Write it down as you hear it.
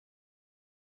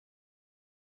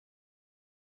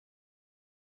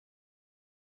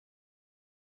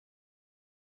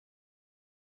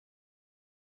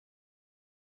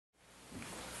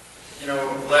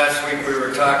Last week we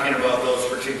were talking about those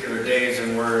particular days,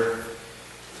 and we're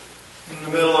in the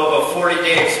middle of a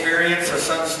 40-day experience, a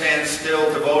sun stand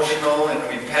still devotional, and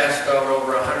we passed out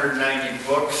over 190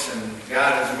 books, and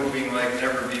God is moving like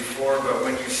never before. But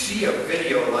when you see a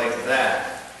video like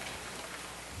that,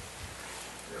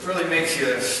 it really makes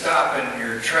you stop in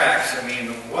your tracks. I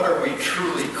mean, what are we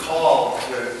truly called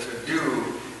to do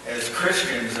as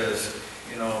Christians, as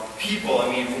people?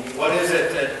 I mean, what is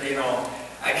it that,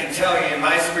 I can tell you in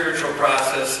my spiritual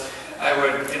process, I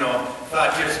would,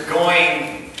 thought just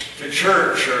going to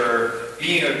church or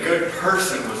being a good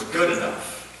person was good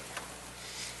enough.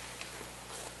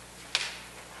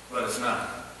 But it's not.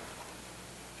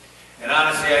 And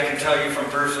honestly, I can tell you from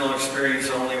personal experience,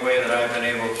 the only way that I've been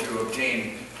able to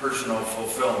obtain personal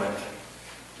fulfillment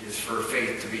is for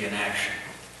faith to be in action.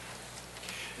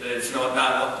 That it's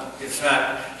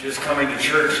not just coming to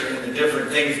church and the different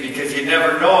things, because you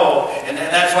never know. And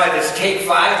that's why this Take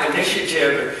 5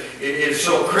 initiative is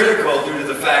so critical, due to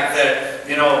the fact that,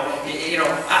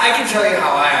 I can tell you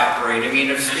how I operate. I mean,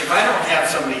 if I don't have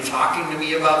somebody talking to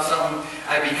me about something,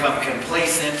 I become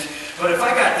complacent. But if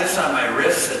I got this on my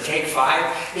wrist, the Take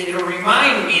 5, it'll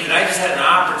remind me that I just had an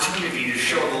opportunity to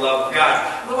show the love of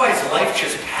God. Otherwise, life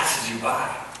just passes you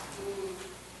by.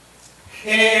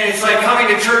 And it's like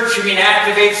coming to church,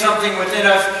 activate something within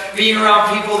us, being around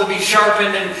people to be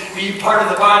sharpened and be part of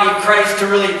the body of Christ, to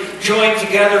really join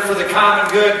together for the common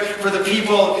good, for the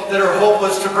people that are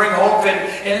hopeless, to bring hope.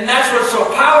 And that's what's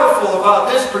so powerful about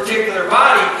this particular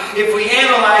body. If we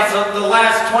analyze the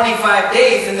last 25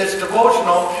 days in this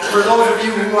devotional, for those of you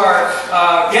who are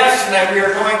guests, and that we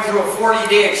are going through a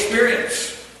 40-day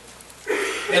experience.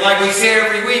 And like we say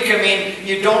every week,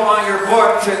 you don't want your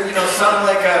book to, sound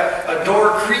like a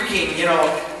door creaking,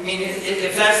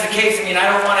 if that's the case, I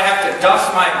don't want to have to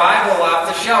dust my Bible off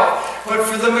the shelf. But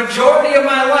for the majority of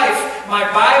my life, my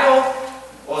Bible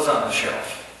was on the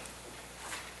shelf.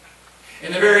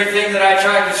 And the very thing that I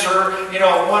tried to serve,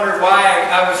 wondered why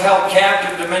I was held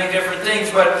captive to many different things.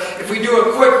 But if we do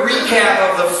a quick recap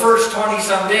of the first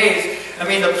 20-some days,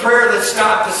 the prayer that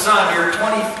stopped the sun, your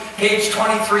page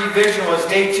 23 vision was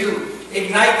day 2.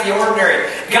 Ignite the ordinary.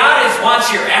 God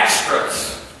wants your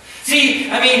extras. See,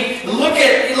 look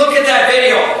at that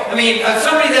video.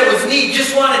 Somebody that was neat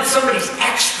just wanted somebody's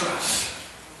extras.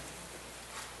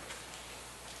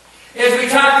 As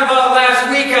we talked about last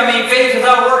week, faith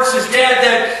without works is dead.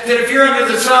 That if you're under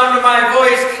the sound of my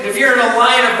voice, if you're in a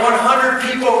line of 100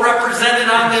 people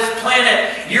represented on this planet,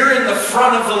 you're in the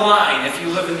front of the line if you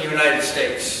live in the United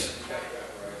States.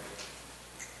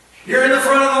 You're in the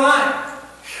front of the line.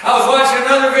 I was watching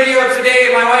another video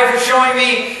today, and my wife was showing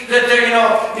me that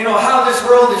how this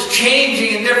world is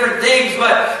changing and different things, but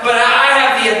I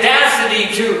have the audacity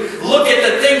to look at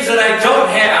the things that I don't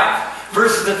have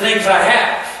versus the things I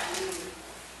have.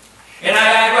 And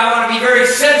I want to be very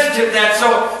sensitive to that.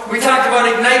 So we talked about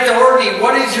ignite the ordinary.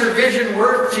 What is your vision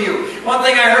worth to you? One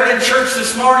thing I heard in church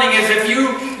this morning is if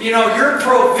your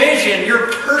provision,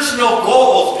 your personal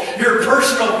goals, your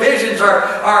personal visions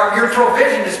your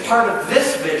provision is part of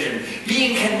this vision,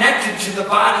 being connected to the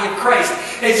body of Christ.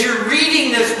 As you're reading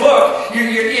this book,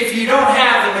 if you don't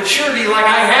have the maturity like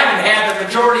I haven't had the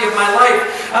majority of my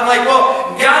life, I'm like,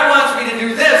 well, God wants me to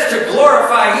do this to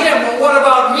glorify Him. Well, what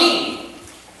about me?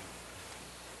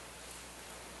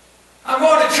 I'm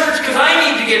going to church because I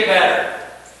need to get better.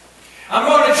 I'm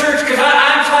going to church because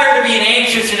I'm tired of being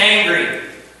anxious and angry.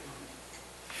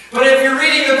 But if you're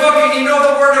reading the book and you know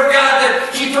the Word of God,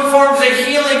 that He performs a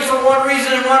healing for one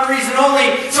reason and one reason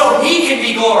only, so He can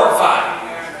be glorified.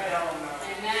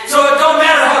 So it don't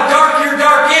matter how dark your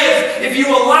dark is, if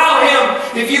you allow Him,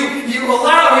 if you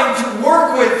allow Him to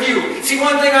work with you. See,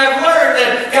 one thing I've learned,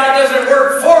 that God doesn't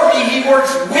work for me, He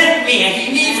works with me, and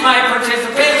He needs my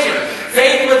participation.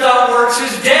 Faith without works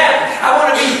is dead. I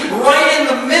want to be right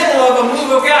in the middle of a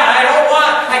move of God.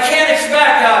 I can't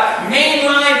expect a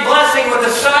mainline blessing with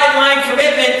a sideline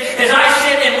commitment as I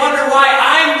sit and wonder why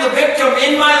I'm the victim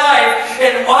in my life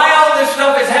and why all this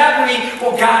stuff is happening.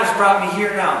 Well, God has brought me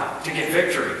here now to get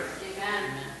victory.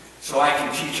 Amen. So I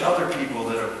can teach other people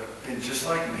that have been just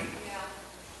like me.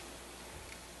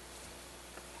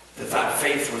 That thought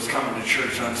faith was coming to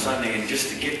church on Sunday, and just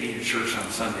to get me to church on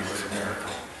Sunday was a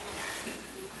miracle.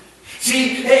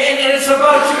 See, and it's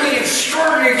about doing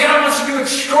extraordinary. God wants to do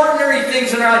extraordinary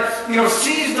things in our life.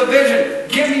 Seize the vision.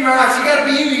 Give me your eyes. You got to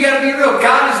be you. You got to be real.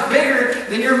 God is bigger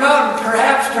than your mountain.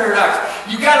 Perhaps paradox.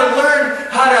 You got to learn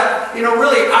how to,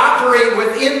 really operate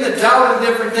within the doubt of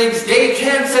different things. Day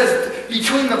 10 says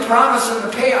between the promise and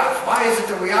the payoff. Why is it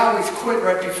that we always quit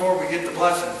right before we get the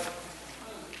blessing?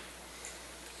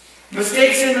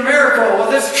 Mistakes in the miracle. Well,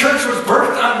 this church was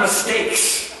birthed on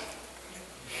mistakes.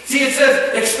 See, it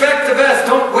says, expect the best.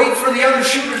 Don't wait for the other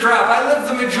shoe to drop. I lived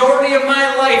the majority of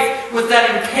my life with that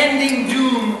impending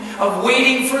doom of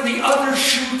waiting for the other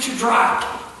shoe to drop.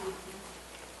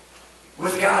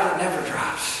 With God, it never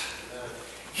drops.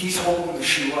 He's holding the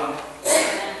shoe up.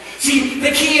 See, the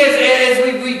key is,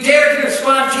 as we dare to do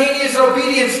spontaneous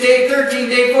obedience, day 13,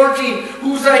 day 14,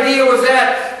 whose idea was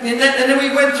that? And then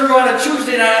we went through on a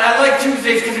Tuesday, and I like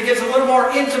Tuesdays because it gets a little more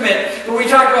intimate. But we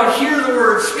talk about hear the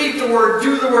word, speak the word,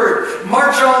 do the word,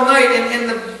 march all night, and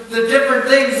the different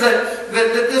things that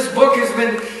this book has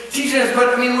been teaching us.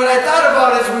 But I mean, what I thought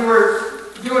about as we were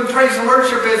doing praise and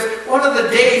worship is one of the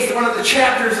days, one of the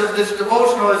chapters of this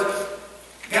devotional is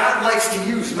God likes to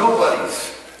use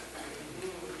nobodies.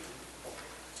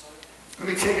 Let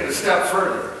me take it a step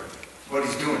further. What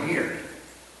he's doing here.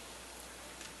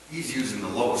 He's using the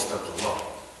lowest of the low.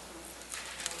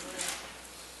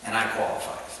 And I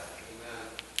qualify as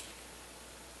that.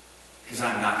 Because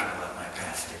I'm not going to let my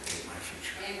past dictate my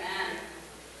future. Amen.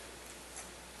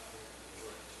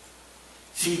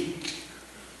 See,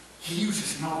 he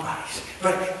uses nobodies.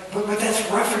 But what that's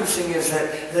referencing is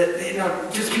that you know,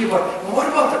 just people, well, what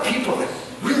about the people that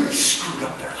really screwed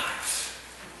up their lives?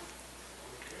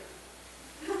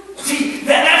 See,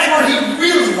 that's where he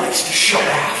really likes to show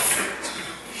off.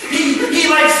 He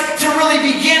likes to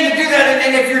really begin to do that.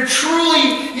 And if you're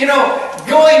truly, you know,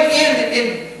 going in and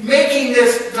making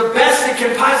this the best it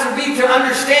can possibly be, to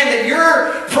understand that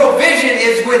your provision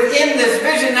is within this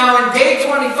vision. Now in day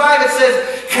 25 it says,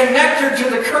 connect her to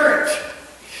the current.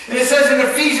 And it says in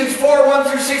Ephesians 4,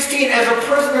 1 through 16, as a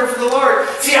prisoner for the Lord.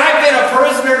 See, I've been a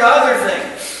prisoner to other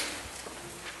things.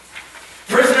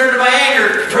 Prisoner to my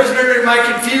anger, prisoner to my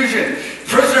confusion,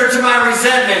 prisoner to my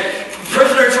resentment,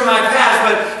 prisoner to my past,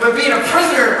 but being a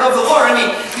prisoner of the Lord, I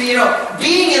mean, you know,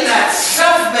 being in that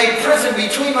self-made prison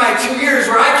between my 2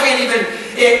 ears where I can't even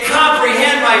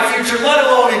comprehend my future, let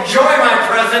alone enjoy my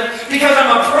present, because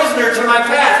I'm a prisoner to my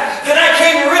past, then I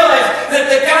came to realize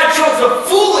that God chose the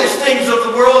foolish things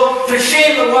of the world to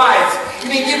shame the wise. I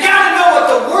mean, you got to know what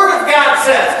the Word of God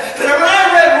says. That when I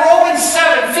read Romans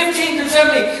 7, 15 through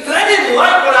 17, that I didn't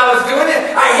like what I was doing.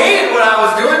 I hated what I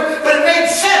was doing, but it made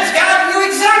sense. God knew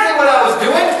exactly what I was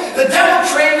doing. The devil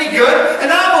trained me good,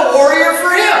 and I'm a warrior for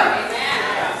him.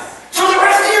 Amen. So the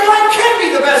rest of your life can be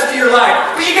the best of your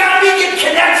life, but you got to get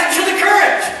connected to the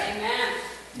current. Amen.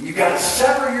 You got to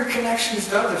sever your connections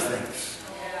to other things,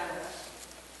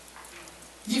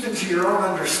 even to your own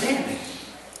understanding.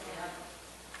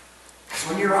 Because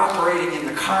when you're operating in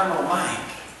the carnal mind,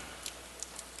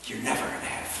 you're never going to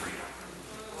have freedom.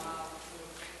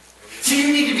 See,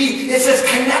 you need to be, it says,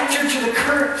 connect her to the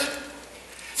current.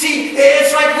 See,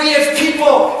 it's like we as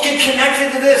people get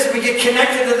connected to this, and we get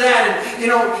connected to that. And you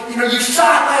know, you saw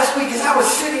it last week as I was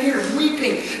sitting here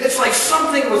weeping. It's like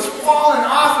something was falling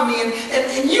off of me,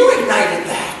 and you ignited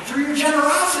that through your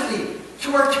generosity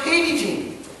to our Katie team.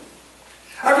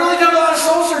 I've really done a lot of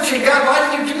soul searching. God, why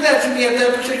did you do that to me at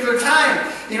that particular time?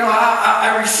 You know,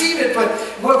 I received it, but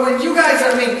when you guys,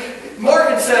 I mean,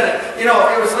 Morgan said it, you know,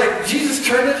 it was like Jesus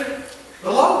turned it, the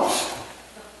loaves.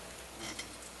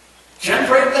 Jen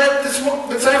prayed that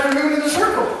this afternoon in the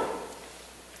circle.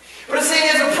 But it's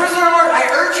saying, as a prisoner of the Lord, I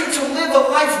urge you to live a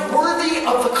life worthy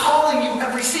of the calling you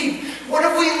have received. What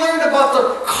have we learned about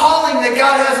the calling that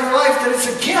God has in our life? That it's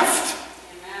a gift.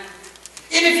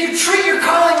 And if you treat your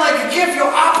calling like a gift,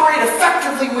 you'll operate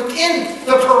effectively within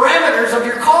the parameters of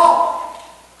your call.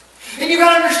 And you've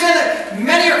got to understand that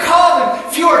many are called and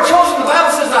few are chosen. The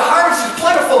Bible says the harvest is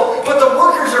plentiful, but the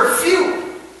workers are few.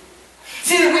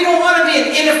 See, that we don't want to be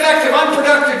an ineffective,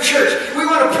 unproductive church. We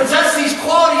want to possess these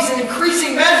qualities in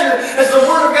increasing measure, as the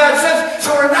Word of God says,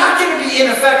 so we're not going to be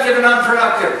ineffective and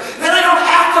unproductive. Then I don't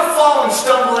have to fall and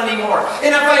stumble anymore.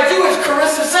 And if I do, as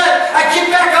Carissa said, I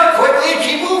get back up quickly and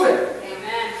keep moving.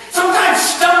 Sometimes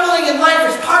stumbling in life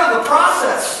is part of the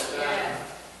process.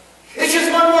 It's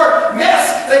just one more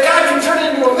mess that God can turn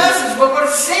into a message. But what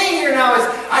it's saying here now is,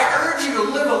 I urge you to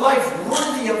live a life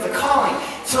worthy of the calling.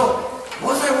 So,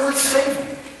 was I worth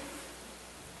saving?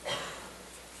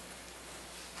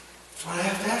 That's what I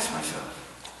have to ask myself.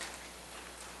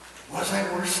 Was I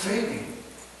worth saving?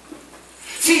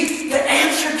 See, the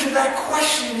answer to that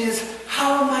question is,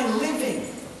 how am I living?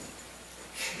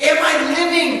 Am I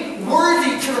living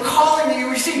worthy to the calling that you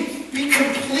receive? Be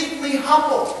completely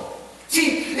humble.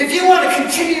 See, if you want to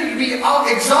continue to be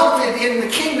exalted in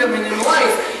the kingdom and in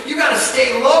life, you got to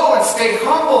stay low and stay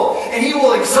humble, and He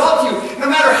will exalt you. No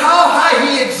matter how high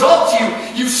He exalts you,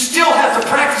 you still have to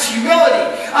practice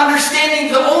humility,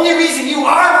 understanding the only reason you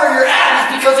are where you're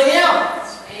at is because of Him.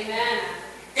 Amen.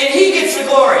 And He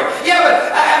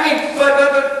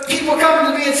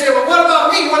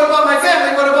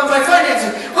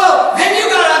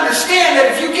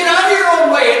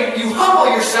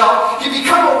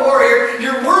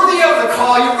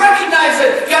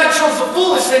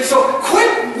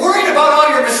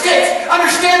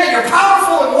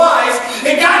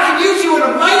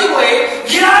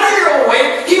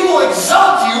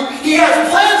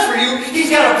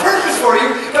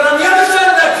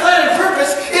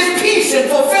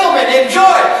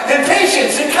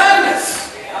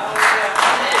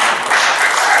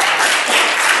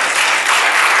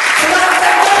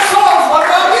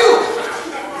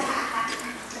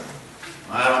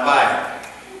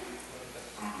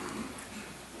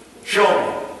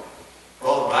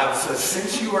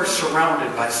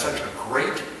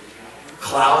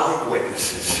cloud of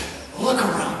witnesses. Look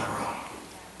around the room.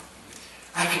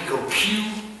 I could go pew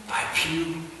by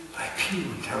pew by pew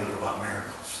and tell you about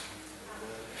miracles.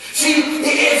 See,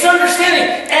 it's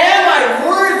understanding, am I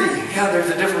worthy? Yeah, there's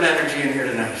a different energy in here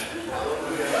tonight.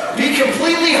 Be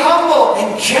completely humble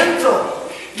and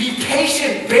gentle. Be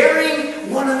patient,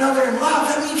 bearing one another in love.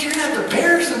 That means you're going to have to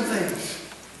bear some things.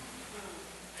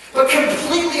 But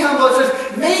completely humble. It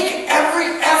says, make every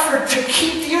effort to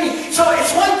keep the unity. So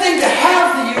it's one thing to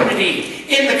have the unity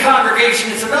in the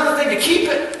congregation. It's another thing to keep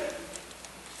it.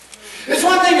 It's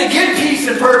one thing to give peace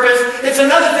and purpose. It's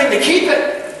another thing to keep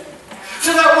it.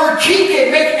 So that word keep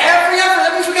it, make every effort.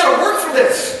 That means we've got to work for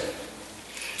this.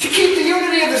 To keep the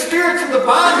unity of the Spirit through the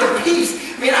bond of peace.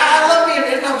 I mean, I love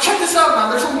being, now check this out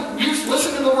now.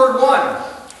 Listen to the word one.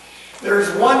 There is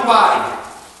one body,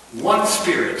 one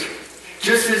Spirit.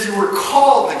 Just as you were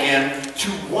called again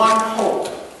to one hope.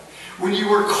 When you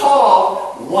were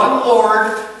called, one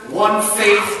Lord, one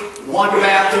faith, one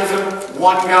baptism,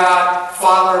 one God,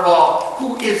 Father of all,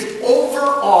 who is over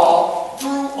all,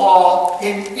 through all,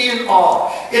 and in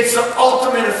all. It's the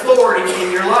ultimate authority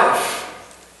in your life.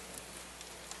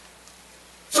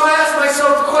 So I asked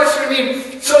myself the question,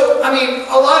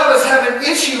 a lot of us have an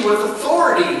issue with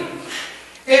authority.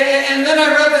 And then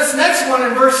I read this next one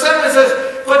in verse 7. It says,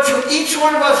 but to each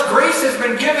one of us grace has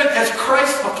been given as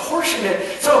Christ apportioned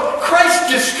it. So Christ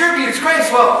distributes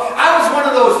grace. Well, I was one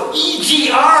of those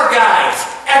EGR guys.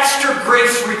 Extra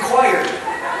grace required.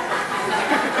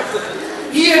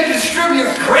 He had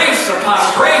distributed grace upon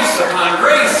grace upon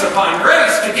grace upon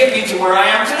grace to get me to where I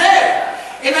am today.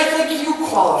 And I think you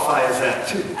qualify as that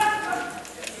too.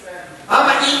 I'm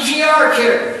an EGR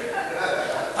kid.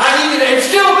 I need it and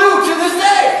still do to this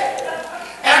day.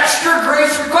 Extra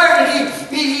grace required. And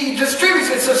he distributes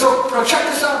it. So check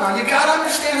this out now. You got to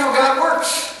understand how God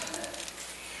works.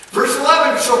 Verse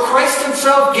 11. So Christ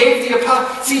himself gave the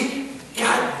apostles. See,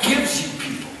 God gives you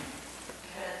people.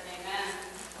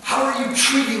 How are you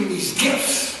treating these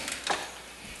gifts?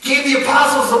 Gave the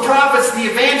apostles, the prophets, the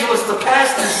evangelists, the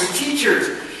pastors, the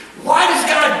teachers. Why does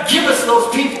God give us those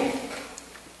people?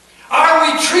 Are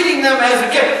we treating them as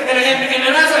a gift?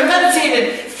 And as I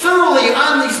meditated thoroughly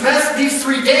on these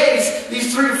 3 days,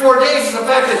 these 3 to 4 days, is the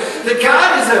fact that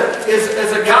God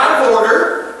is a God of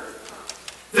order.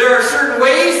 There are certain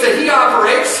ways that he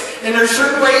operates, and there are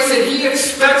certain ways that he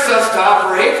expects us to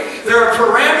operate. There are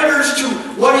parameters to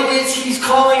what it is he's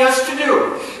calling us to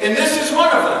do. And this is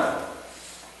one of them.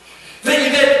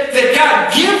 That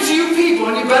God gives you people,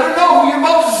 and you better know who your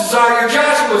Moses are, your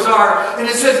Joshuas are. And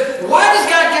it says, why does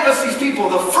God give us these people?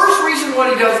 The first reason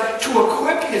what he does, to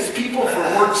equip his people for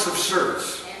works of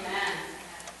service. Amen.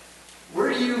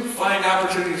 Where do you find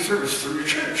opportunity of service? Through your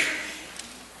church.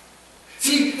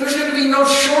 See, there's going to be no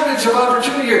shortage of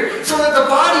opportunity here, so that the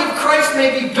body of Christ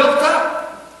may be built up.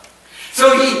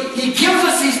 So he gives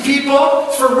us these people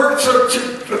for work, to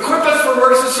equip us for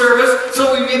works of service,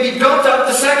 so we may be built up.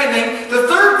 The second thing. The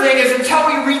third thing is until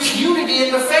we reach unity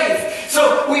in the faith.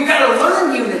 So we've got to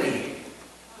learn unity.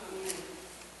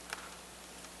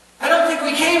 I don't think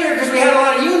we came here because we had a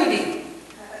lot of unity.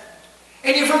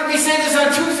 And you've heard me say this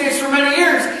on Tuesdays for many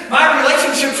years. My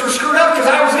relationships were screwed up because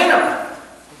I was in them.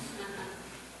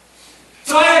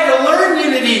 So I had to learn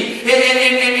unity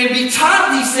and be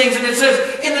taught these things. And it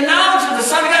says, in the knowledge of the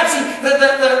Son of God. See,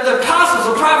 the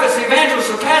apostles, the prophets, the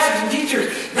evangelists, the pastors, and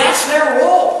teachers, that's their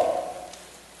role.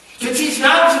 To teach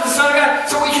knowledge of the Son of God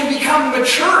so we can become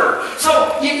mature.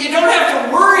 So you don't have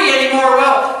to worry anymore,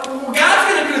 well,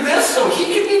 God's going to do this so he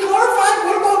can be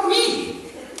glorified. What about me?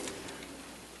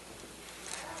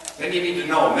 Then you need to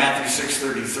know Matthew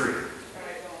 6:33.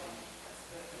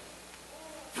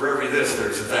 For every this,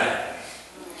 there's a that.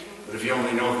 But if you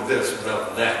only know the this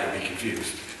without the that, you'll be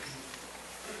confused.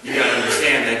 You got to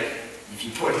understand that if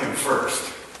you put him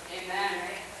first,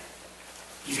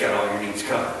 he's got all your needs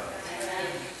covered.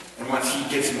 And once he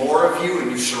gets more of you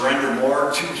and you surrender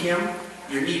more to him,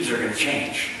 your needs are going to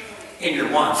change. And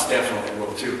your wants definitely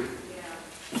will too.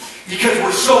 Because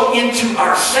we're so into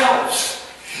ourselves.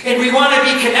 And we want to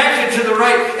be connected to the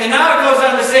right. And now it goes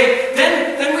on to say,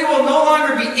 then we will no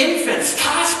longer be infants,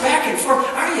 tossed back and forth.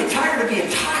 Are you tired of being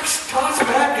tossed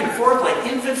back and forth like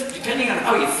infants, depending on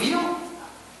how you feel?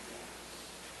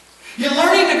 You're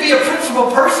learning to be a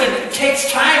principled person. It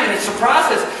takes time and it's a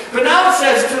process. But now it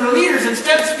says to the leaders,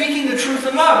 instead of speaking the truth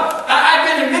in love. I've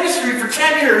been in ministry for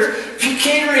 10 years,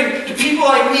 catering to people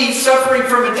like me suffering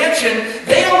from addiction.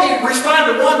 They only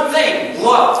respond to one thing,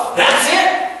 love. That's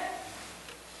it.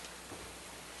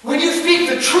 When you speak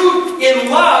the truth in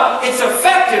love, it's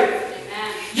effective.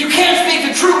 Amen. You can't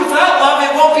speak the truth without love,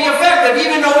 it won't be effective,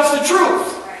 even though it's the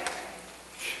truth. Right.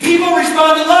 People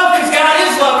respond in love because God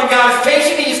is love and God is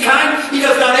patient, He is kind, He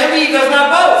does not envy, He does not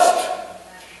boast.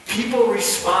 People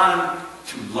respond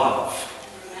to love.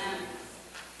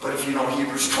 But if you know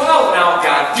Hebrews 12 now,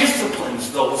 God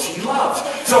disciplines those He loves.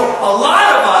 So a lot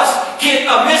of us get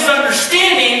a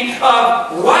misunderstanding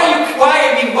of why are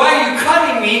you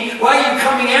cutting me? Why are you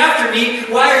coming after me?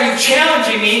 Why are you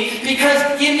challenging me?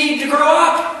 Because you need to grow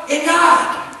up in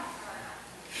God.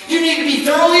 You need to be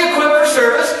thoroughly equipped for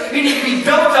service. You need to be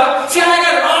built up. See, I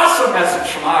got an awesome message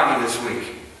from Augie this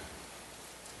week.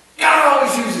 God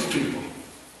always uses people.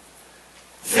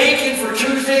 Thanking for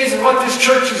Tuesdays and what this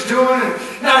church is doing,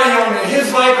 and not only in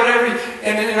his life, but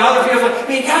in other people's life. I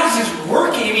mean, God is just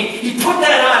working. I mean, He put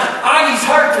that on Augie's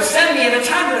heart to send me at a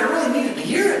time that I really needed to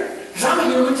hear it, because I'm a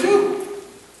human too.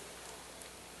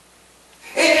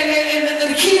 And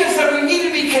the key is that we need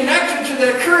to be connected to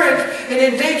the current. And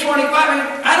in day 25,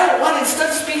 I don't want, instead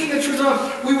of speaking the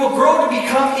truth, we will grow to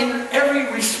become, in every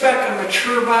respect, a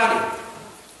mature body.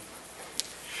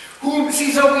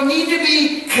 So we need to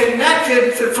be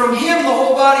connected from Him, the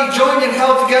whole body, joined and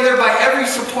held together by every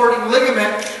supporting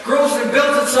ligament, grows and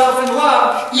builds itself in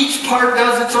love. Each part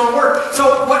does its own work.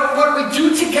 So what we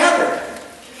do together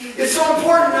is so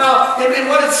important now. And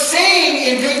what it's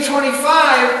saying in day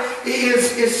 25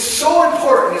 is so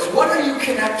important, is what are you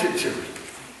connected to?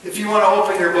 If you want to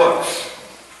open your books.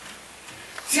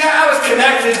 See, I was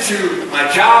connected to my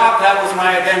job. That was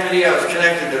my identity. I was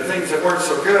connected to things that weren't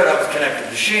so good. I was connected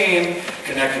to shame,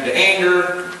 connected to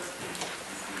anger.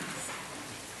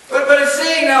 But it's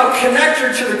saying now,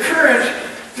 connected to the current,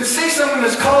 to say someone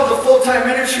is called to full-time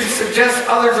ministry suggests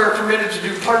others are permitted to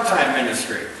do part-time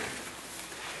ministry.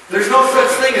 There's no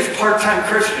such thing as part-time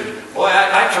Christian. Boy,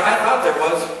 I thought there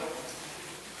was.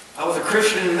 I was a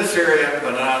Christian in this area,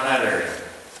 but not in that area.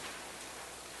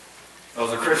 I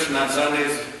was a Christian on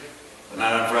Sundays, but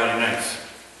not on Friday nights.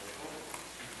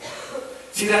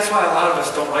 See, that's why a lot of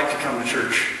us don't like to come to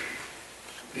church.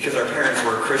 Because our parents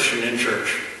were a Christian in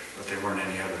church, but they weren't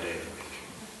any other day of the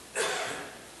week.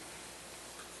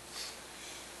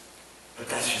 But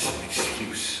that's just an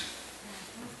excuse.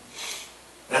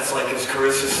 That's like, as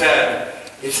Carissa said,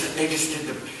 they just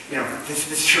did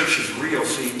this church is real,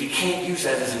 so you can't use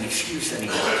that as an excuse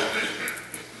anymore.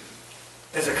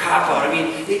 As a cop-out. I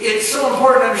mean, it's so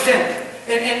important to understand.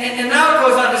 And now it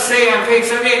goes on to say on page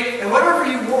 78, and wherever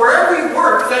you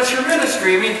work, that's your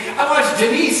ministry. I mean, I watched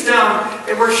Denise down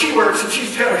where she works, and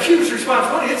she's got a huge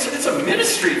responsibility. It's a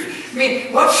ministry. I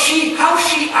mean, how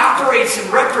she operates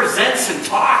and represents and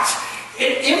talks,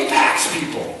 it impacts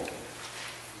people.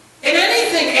 And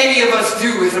anything any of us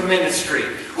do is a ministry.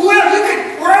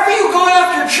 Wherever you go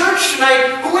after church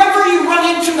tonight, whoever you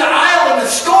run into the aisle in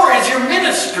the store is your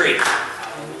ministry.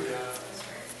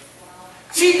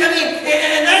 See, I mean,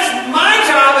 and that's my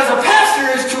job as a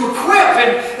pastor, is to equip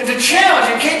and to challenge.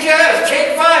 And KTIS,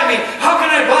 K-5, I mean, how can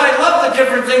I love the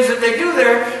different things that they do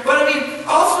there. But I mean,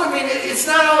 also, it's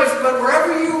not always, but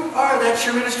wherever you are, that's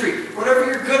your ministry. Whatever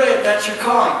you're good at, that's your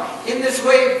calling. In this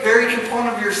way, very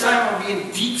component of your assignment will be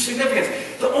in deep significance.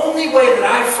 The only way that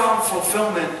I've found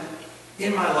fulfillment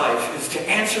in my life is to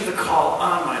answer the call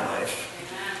on my life,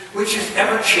 which is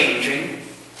ever-changing.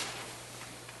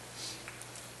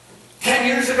 10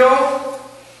 years ago,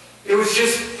 it was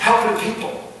just helping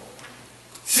people.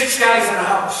 6 guys in a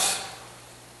house.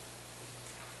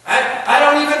 I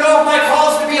don't even know if my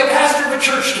call is to be a pastor of a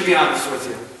church, to be honest with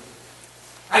you.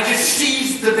 I just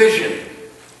seized the vision.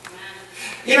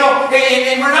 You know,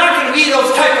 and we're not going to be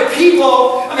those type of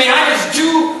people. I mean, I just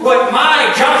do what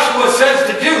my Joshua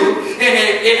says to do, and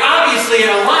it obviously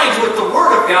aligns with the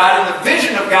Word of God and the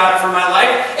vision of God for my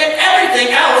life, and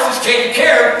everything else is taken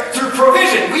care of through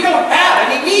provision. We don't have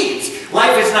any needs.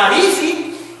 Life is not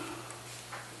easy,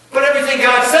 but everything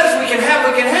God says we can have,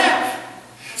 we can have.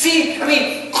 See, I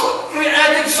mean,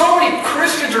 I think so many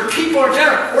Christians or people in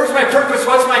general, where's my purpose,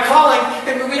 what's my calling,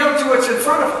 and we don't do what's in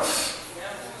front of us.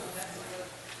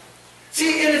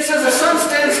 See, and it says a sun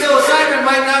standstill assignment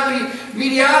might not be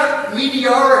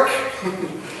meteoric.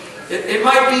 It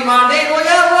might be mundane. Well,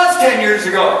 yeah, it was 10 years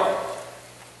ago.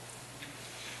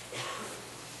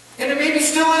 And it maybe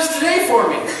still is today for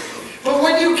me. But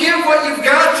when you give what you've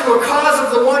got to a cause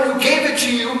of the one who gave it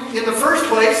to you in the first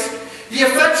place, the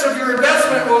effects of your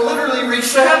investment will literally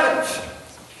reach the heavens.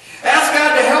 Ask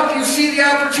God to help you see the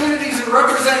opportunities and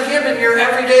represent Him in your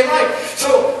everyday life.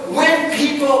 So when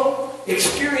people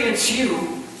experience you,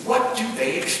 what do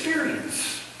they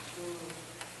experience?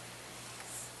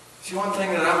 See, one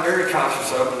thing that I'm very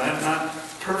cautious of, and I'm not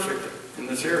perfect in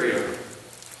this area,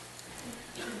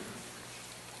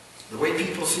 the way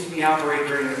people see me operate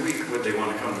during the week, would they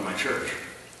want to come to my church?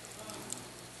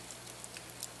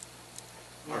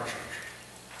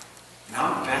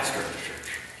 pastor of the church.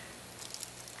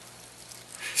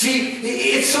 See,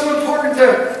 it's so important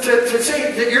to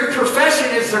say that your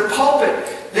profession is their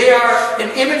pulpit. They are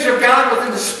an image of God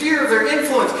within the sphere of their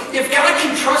influence. If God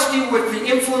can trust you with the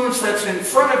influence that's in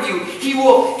front of you, He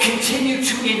will continue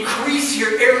to increase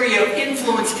your area of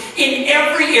influence in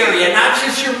every area, not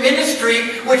just your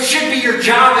ministry, which should be your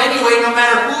job anyway, no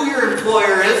matter who your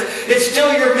employer is. It's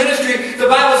still your ministry. The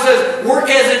Bible says, work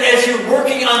as you're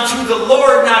working unto the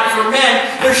Lord, not for men.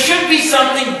 There should be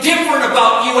something different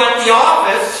about you at the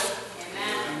office.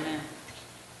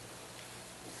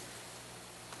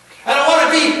 I don't want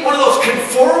to be one of those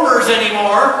conformers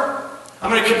anymore.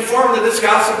 I'm going to conform to this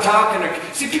gossip talk.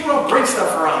 See, people don't bring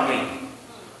stuff around me.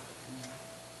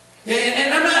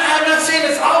 And I'm not saying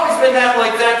it's always been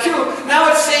like that too. Now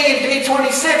it's saying in day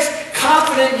 26,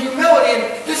 confident humility. And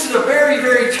this is a very,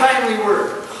 very timely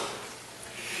word.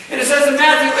 And it says in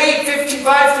Matthew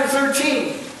 8:55 through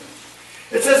 13.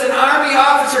 It says, an army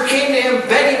officer came to him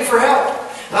begging for help.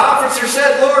 The officer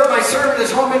said, Lord, my servant is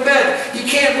home in bed. He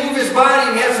can't move his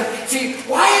body and hasn't. See,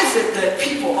 why is it that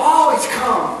people always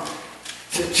come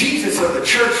to Jesus or the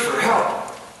church for help?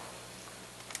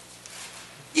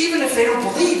 Even if they don't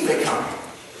believe they come.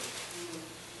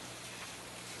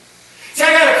 See,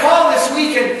 I got a call this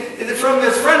week from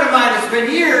this friend of mine. It's been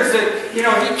years that,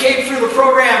 he came through the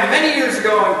program many years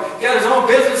ago and got his own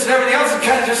business and everything else, and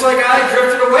kind of just like I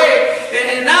drifted away.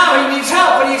 And now he needs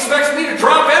help, and he expects me to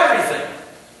drop everything.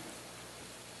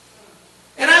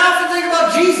 And I often think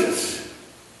about Jesus.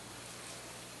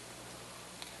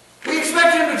 We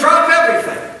expect him to drop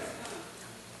everything.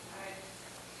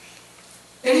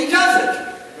 And he does it.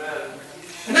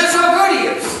 And that's how good he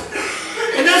is.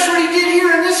 And that's what he did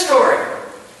here in this story.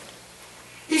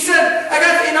 He said,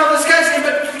 this guy said,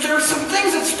 but there are some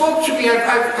things that spoke to me.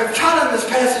 I've taught on this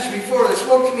passage before that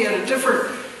spoke to me at a different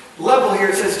level here.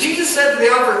 It says, Jesus said to the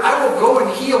officer, I will go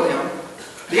and heal him.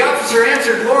 The officer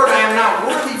answered, Lord, I am not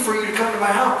worthy for you to come to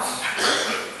my house.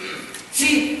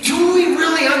 See, do we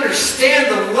really understand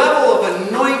the level of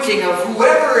anointing of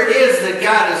whoever it is that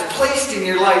God has placed in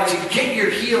your life to get your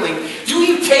healing? Do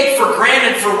you take for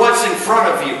granted for what's in front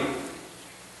of you?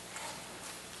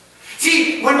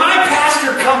 See, when my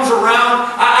pastor comes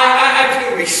around, I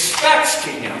pay respects to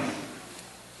him.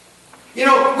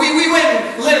 We went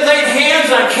and laid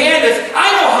hands on Candace. I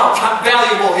know how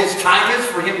valuable his time is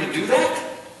for him to do that.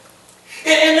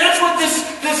 And that's what this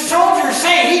soldier is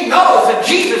saying. He knows that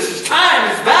Jesus' time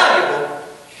is valuable.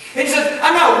 And he says,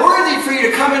 I'm not worthy for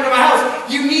you to come into my house.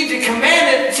 You need to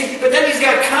command it. See, but then he's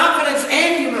got confidence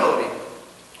and humility.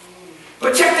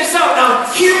 But check this out. Now,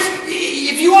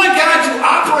 if you want God to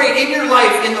operate in your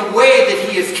life in the way that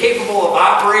He is capable of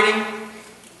operating,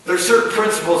 there's certain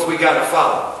principles we got to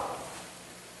follow.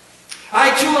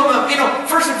 I too am,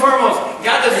 first and foremost,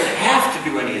 God doesn't have to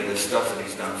do any of this stuff that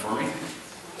He's done for me.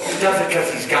 He does it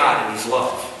because He's God and He's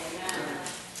love.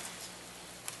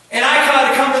 And I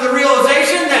got to come to the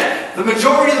realization that the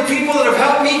majority of the people that have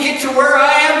helped me get to where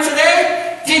I am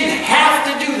today didn't have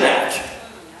to do that.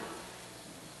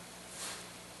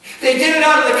 They did it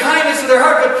out of the kindness of their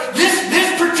heart, but this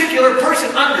particular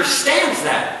person understands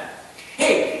that.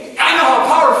 Hey, I know how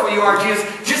powerful you are, Jesus.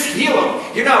 Just heal him.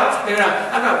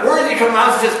 I'm not worthy to come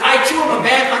out. He says, I too am a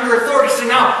man under authority. So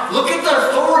now, look at the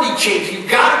authority change. You've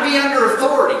got to be under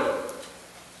authority.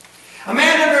 A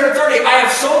man under authority. I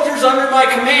have soldiers under my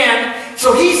command.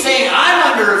 So he's saying,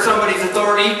 I'm under somebody's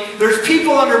authority. There's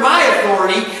people under my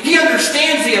authority. He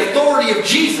understands the authority of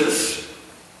Jesus.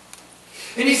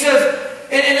 And he says,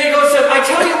 and then he goes, I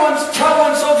tell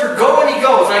one soldier, go, and he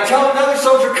goes. I tell another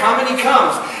soldier, come, and he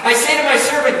comes. I say to my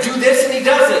servant, do this, and he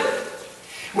does it.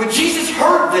 When Jesus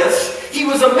heard this, he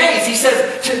was amazed. He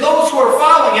says, to those who are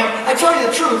following him, I tell you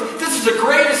the truth, this is the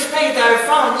greatest faith I have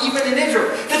found, even in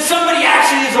Israel. That somebody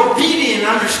actually is obedient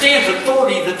and understands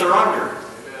authority that they're under.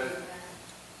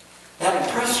 That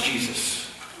impressed Jesus.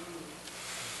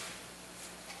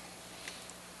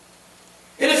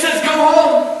 And it says, go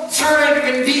home, servant,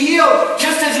 and be healed,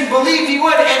 just as you believed he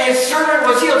would, and his servant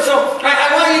was healed. So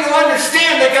I want you to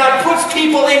understand that God puts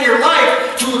people in your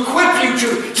life to equip you,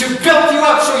 to build you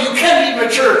up so you can be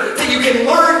mature, that you can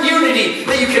learn unity,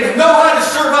 that you can know how to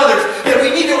serve others, that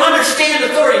we need to understand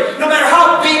authority. No matter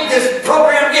how big this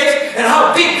program gets and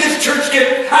how big this church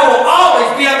gets, I will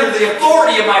always be under the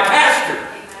authority of my pastor.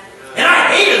 And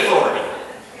I hate authority.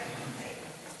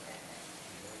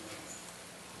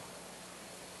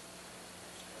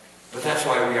 But that's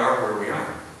why we are where we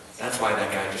are. That's why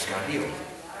that guy just got healed.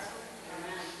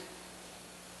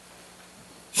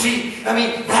 See,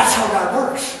 that's how God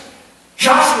works.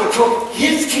 Joshua took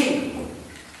his team.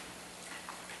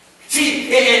 See,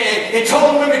 and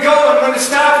told them when to go and when to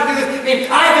stop and do this. I mean,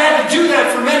 I've had to do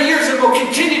that for many years and will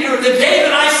continue to do it. The day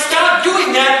that I stop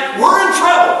doing that, we're in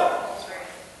trouble.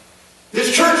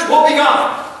 This church will be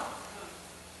gone.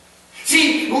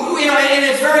 See, and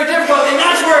it's very difficult, and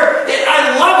that's where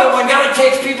I love it when God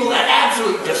takes people that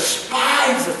absolutely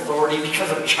despise authority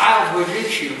because of childhood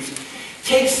issues,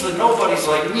 takes the nobodies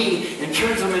like me and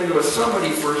turns them into a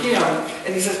somebody for him,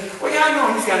 and he says, well, yeah, I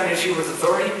know he's got an issue with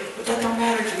authority, but that don't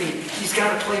matter to me. He's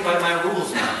got to play by my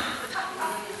rules now.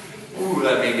 Ooh,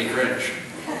 that made me cringe.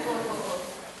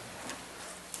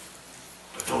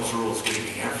 But those rules gave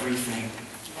me everything.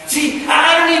 See,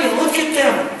 I don't even look at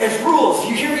them as rules.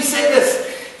 You hear me say this?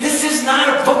 This is not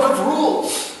a book of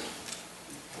rules.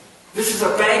 This is a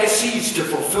bag of seeds to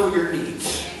fulfill your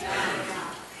needs.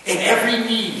 And every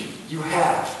need you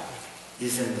have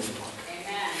is in this book.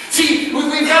 See,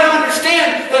 we've got to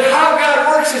understand that how God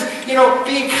works is,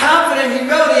 being confident in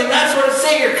humility, and that's what it's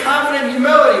saying here, confident in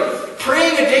humility.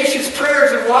 Praying audacious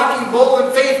prayers and walking bold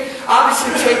in faith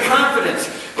obviously take confidence.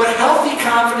 But healthy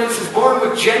confidence is born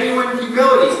with genuine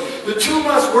humility. The two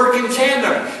must work in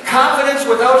tandem. Confidence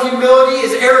without humility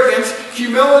is arrogance.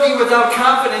 Humility without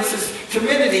confidence is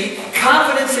timidity.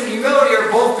 Confidence and humility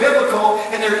are both biblical,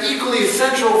 and they're equally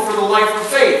essential for the life of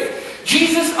faith.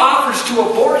 Jesus offers to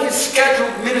abort his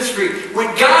scheduled ministry. When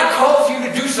God calls you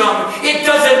to do something, it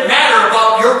doesn't matter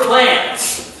about your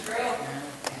plans.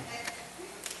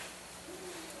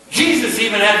 Jesus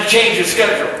even had to change his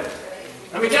schedule.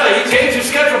 Let me tell you, he changed his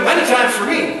schedule many times for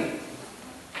me.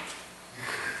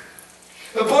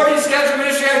 Aborting scheduled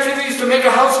ministry activities to make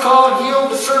a house call and heal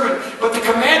the servant, but the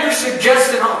commander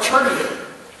suggests an alternative.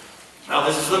 Now,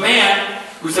 this is the man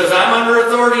who says, I'm under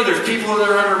authority, there's people that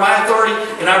are under my authority,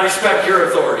 and I respect your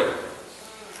authority.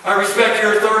 I respect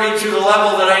your authority to the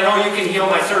level that I know you can heal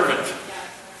my servant.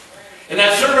 And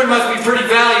that servant must be pretty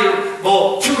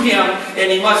valuable to him,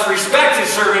 and he must respect his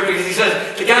servant because he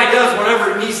says the guy does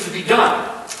whatever needs to be done.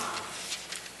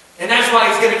 And that's why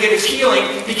he's going to get his healing,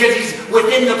 because he's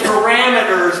within the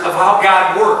parameters of how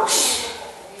God works.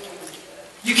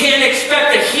 You can't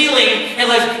expect a healing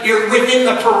unless you're within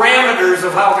the parameters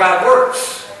of how God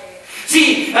works.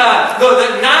 See,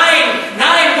 the nine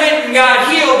went and got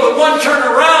healed, but one turned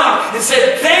around and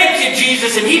said, thank you,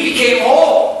 Jesus, and he became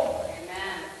whole.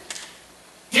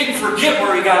 Didn't forget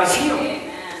where he got his healing.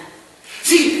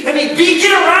 See,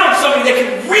 get around somebody that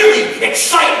can really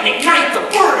excite and ignite the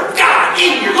Word of God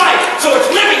in your life so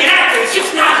it's living and active. It's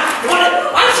just not,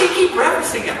 why does he keep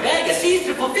referencing a bag of seeds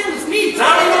to fulfill his needs? I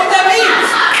don't even know what that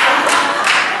means.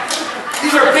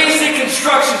 These are basic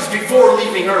instructions before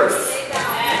leaving earth.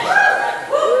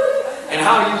 And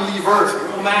how you leave earth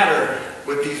will matter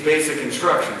with these basic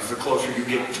instructions the closer you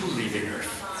get to leaving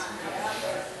earth.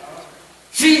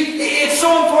 See, it's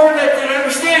so important that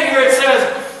understand here it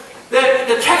says that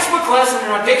the textbook lesson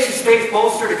in audacious faith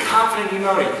bolstered a confident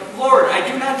humility. Lord, I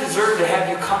do not deserve to have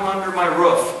you come under my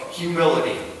roof.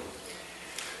 Humility.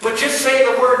 But just say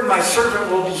the word and my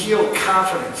servant will be healed.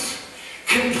 Confidence.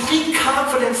 Complete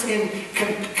confidence in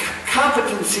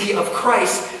competency of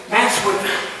Christ matched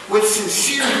with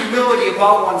sincere humility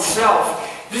about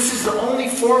oneself. This is the only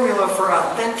formula for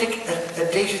authentic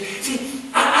audacious. See,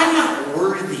 I'm not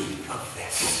worthy of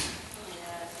this.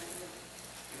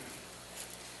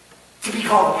 To be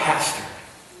called a pastor.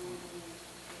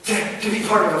 To be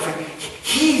part of a family.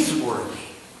 He's worthy.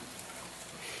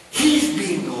 He's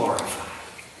being glorified.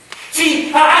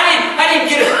 See, I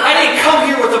didn't come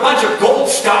here with a bunch of gold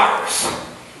stars.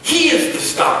 He is the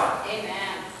star.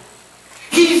 Amen.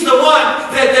 He's the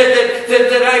one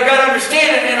that I got to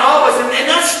understand, and all of us, and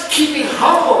that's keeping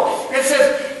humble. It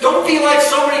says, don't be like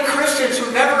so many Christians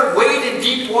who never wade in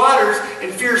deep waters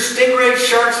and fear stingrays,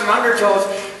 sharks, and undertows.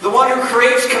 The one who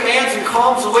creates, commands, and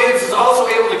calms the waves is also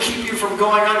able to keep you from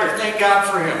going under. Thank God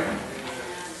for him.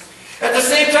 At the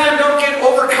same time, don't get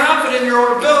overconfident in your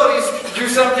own abilities to do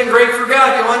something great for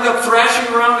God. You'll end up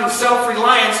thrashing around in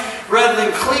self-reliance rather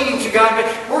than clinging to God.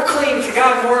 We're clinging to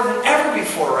God more than ever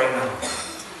before right now.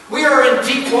 We are in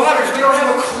deep waters. We don't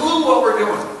have a clue what we're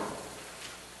doing.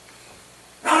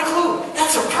 Not a clue.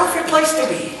 That's a perfect place to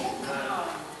be.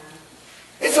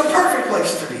 It's a perfect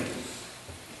place to be.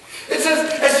 It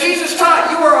says, as Jesus taught,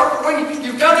 when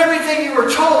you've done everything you were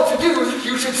told to do,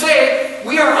 you should say,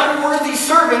 we are unworthy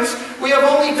servants. We have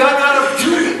only done out of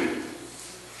duty.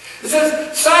 It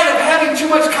says, side of having too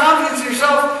much confidence in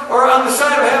yourself or on the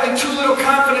side of having too little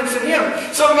confidence in him.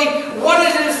 So, what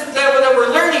it is that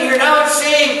we're learning here, now it's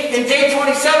saying in day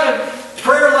 27,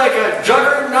 prayer like a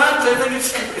juggernaut, I think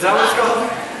is that what it's called?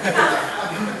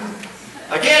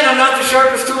 Again, I'm not the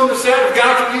sharpest tool in the set. If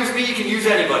God can use me, he can use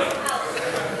anybody.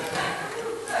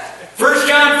 1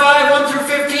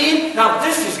 now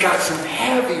this has got some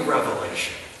heavy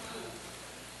revelation.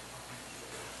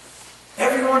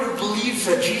 Everyone who believes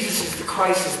that Jesus is the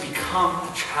Christ has become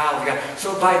a child of God.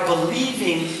 So by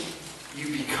believing, you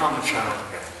become a child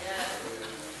of God.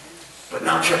 But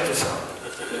now check this out.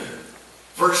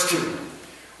 Verse 2.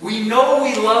 We know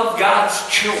we love God's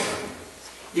children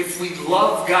if we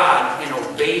love God and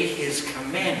obey His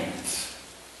commandments.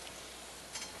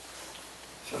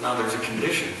 So now there's a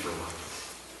condition for love.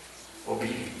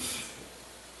 Obedience.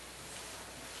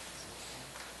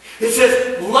 It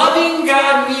says, loving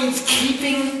God means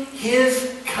keeping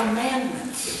His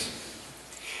commandments.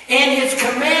 And His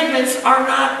commandments are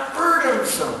not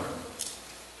burdensome.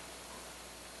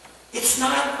 It's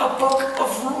not a book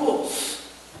of rules.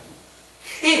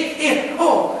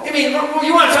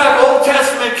 You want to talk Old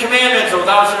Testament commandments,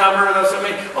 thou shalt not murder, thou shalt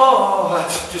not,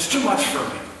 that's just too much for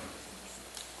me.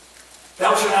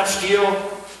 Thou shalt not steal,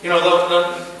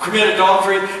 commit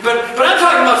adultery. But I'm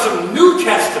talking about some New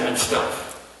Testament stuff.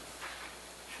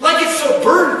 Like it's so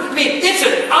burdened. It's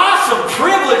an awesome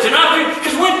privilege and opportunity.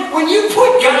 Because when you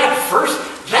put God first,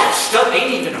 that stuff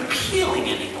ain't even appealing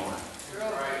anymore.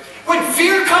 When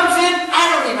fear comes in,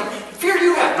 fear,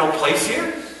 you have no place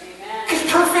here. Because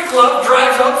perfect love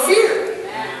drives out fear.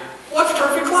 What's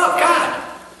perfect love? God.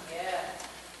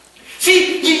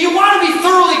 See, you want to be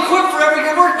thoroughly equipped for every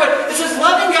good work, but it says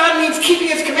loving God means keeping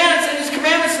His commandments, and His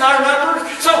commandments are not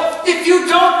burdensome. So if you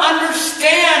don't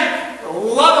understand the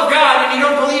love of God and you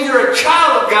don't believe you're a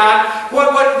child of God, what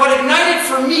ignited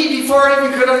for me before I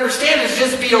even could understand is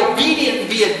just be obedient and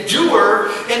be a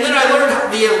doer. And then I learned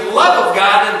the love of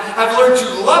God, and I've learned to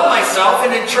love myself,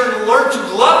 and in turn learned to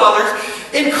love others,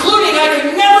 including I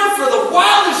could never for the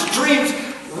wildest dreams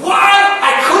why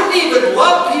I couldn't even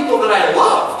love people that I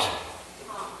loved.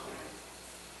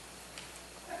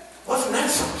 Wasn't that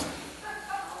something?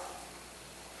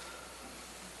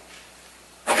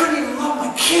 I couldn't even love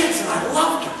my kids, and I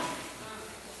loved them.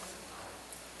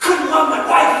 Couldn't love my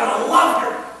wife, but I loved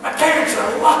her. My parents, and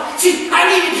I loved. See, I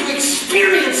needed to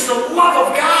experience the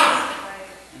love of God.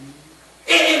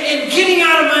 And getting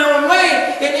out of my own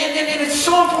way. And it's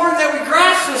so important that we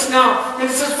grasp this now. And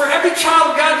it says, for every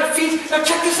child of God defeats. Now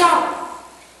check this out.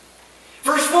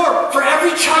 Verse 4, for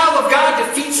every child of God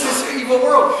defeats this evil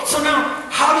world. So now,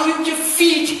 how do you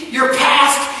defeat your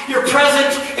past, your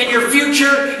present, and your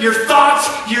future, your thoughts,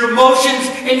 your emotions,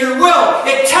 and your will?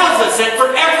 It tells us that for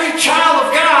every child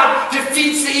of God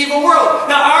defeats the evil world.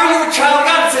 Now, are you a child of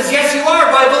God? It says, yes, you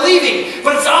are, by believing.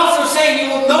 But it's also saying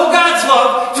you will know God's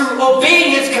love through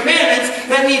obeying His commandments.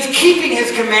 That means keeping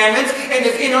His commandments, and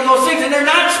those things. And they're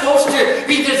not supposed to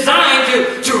be designed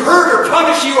to hurt or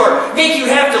punish you or make you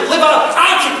have to live out.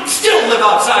 I can still live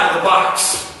outside of the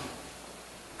box.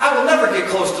 I will never get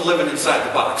close to living inside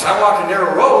the box. I walk a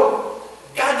narrow road.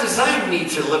 God designed me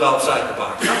to live outside the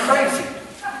box. I'm crazy.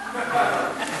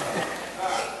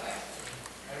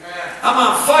 I'm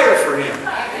on fire for Him.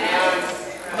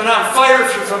 But I'm fire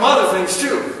for some other things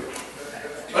too.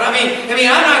 But I'm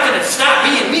not going to stop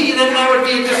being me, then that would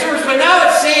be a disservice. But now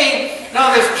it's saying,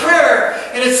 now this prayer,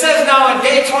 and it says now in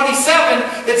day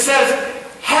 27, it says,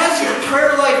 has your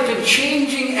prayer life been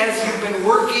changing as you've been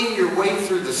working your way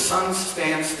through the Sun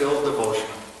Stand Still devotional?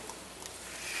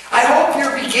 I hope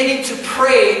you're beginning to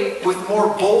pray with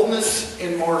more boldness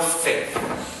and more faith.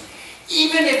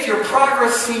 Even if your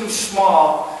progress seems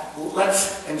small,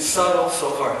 and subtle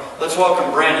so far. Let's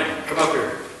welcome Brandon. Come up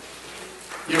here.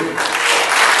 You.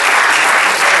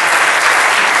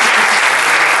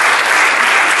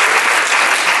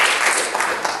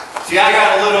 See, I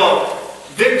got a little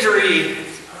victory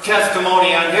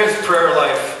testimony on his prayer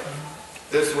life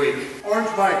this week. Orange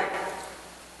mic.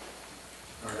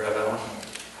 Want to grab that one?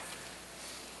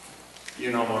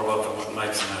 You know more about the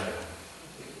mics than I do.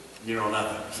 You know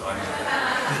nothing, so I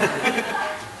know.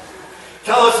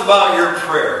 Tell us about your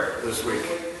prayer this week.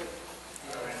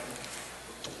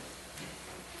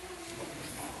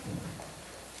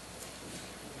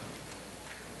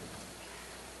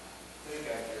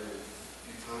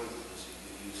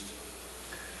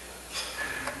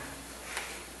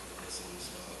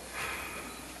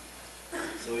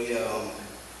 So yeah,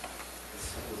 this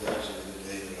was actually the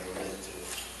day that I read to.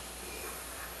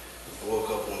 I woke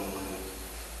up one morning.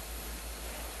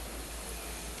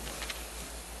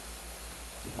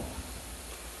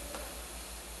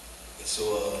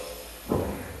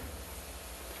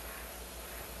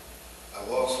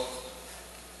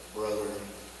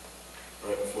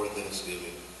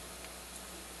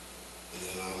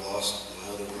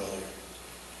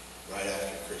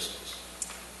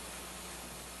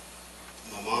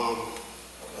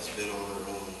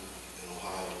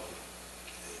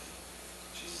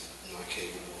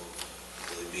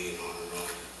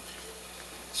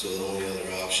 So the only other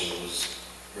option was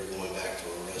her going back to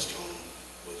a rest home,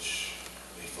 which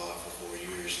we fought for 4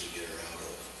 years to get her out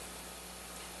of.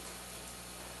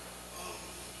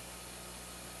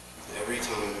 Every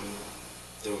time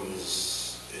there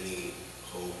was any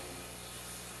hope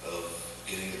of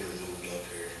getting her moved up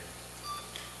here,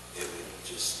 it would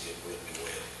just get ripped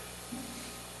away.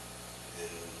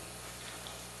 And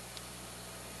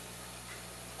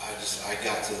I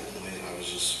got to the point I was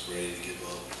just ready to give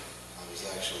up. I was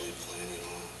actually planning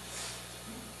on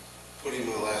putting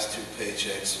my last 2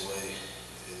 paychecks away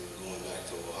and going back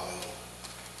to Ohio.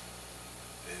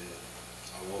 And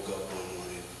I woke up one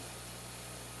morning,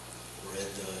 read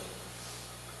the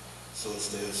Sun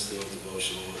Stands Still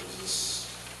devotional. It was this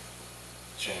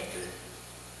chapter,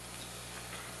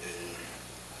 and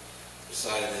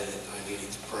decided that I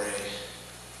needed to pray.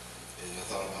 And I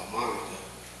thought about Monica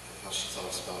and how she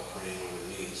talks about praying on her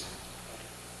knees.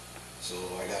 So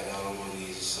I got down on my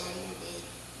knees beside my bed,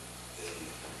 and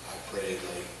I prayed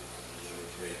like I've never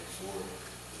prayed before.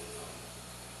 And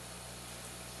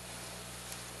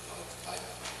I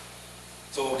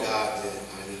told God that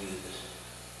I needed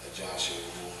a Joshua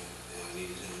moment, and I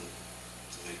needed him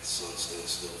to make the sun stand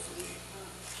still for me.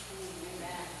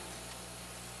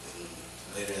 And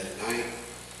later that night,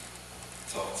 I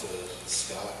talked to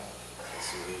Scott, got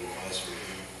some good advice from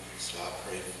him. Scott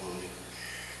prayed for me.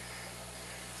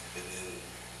 And then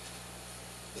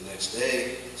the next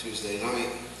day, Tuesday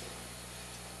night,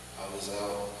 I was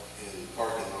out in the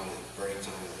parking lot at break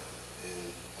time,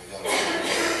 and I got a phone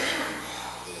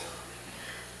call that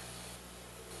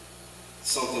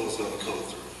something was going to come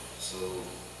through. So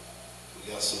we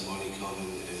got some money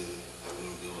coming, and I'm going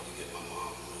to be able to get my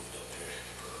mom moved up here.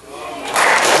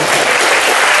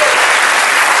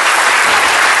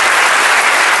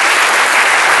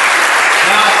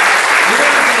 Now,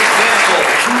 here's an example.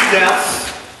 2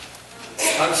 deaths,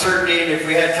 uncertainty, and if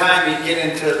we had time, we'd get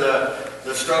into the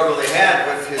struggle they had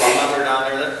with his mother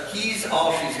down there. He's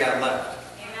all she's got left.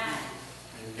 Amen.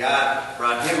 And God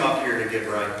brought him up here to get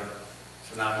right.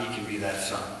 So now he can be that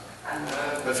son.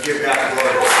 Let's give God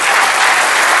glory.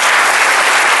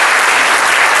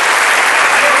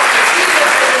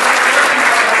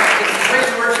 Praise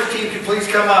and worship team, can please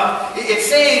come up. It's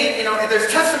saying, there's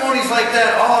testimonies like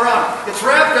that all around. It's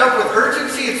wrapped up with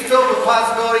urgency. It's filled with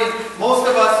possibility. Most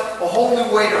of us, a whole new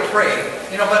way to pray.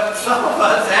 But some of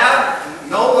us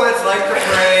know what it's like to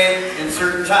pray in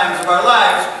certain times of our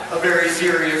lives, a very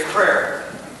serious prayer.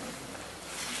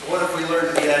 What if we learn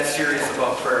to be that serious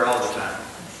about prayer all the time?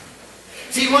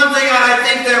 See, one thing I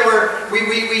think that we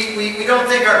don't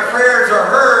think our prayers are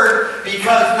heard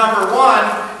because, number one,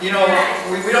 we don't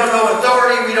know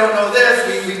authority, we don't know this,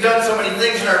 we've done so many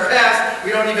things in our past,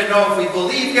 we don't even know if we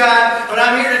believe God. But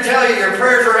I'm here to tell you, your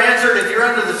prayers are answered if you're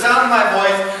under the sound of my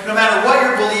voice, no matter what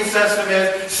your belief system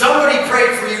is. Somebody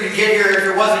prayed for you to get here if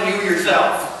it wasn't you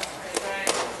yourself.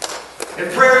 And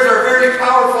prayers are very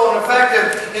powerful and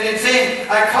effective. And it's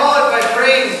saying, I call it by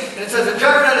praying. And it says, a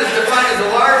juggernaut is defined as a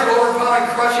large, overpowering,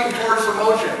 crushing force of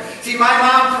motion. See, my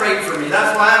mom prayed for me.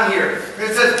 That's why I'm here. And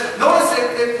it says, notice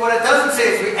what it doesn't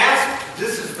say is we ask,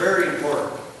 this is very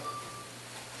important.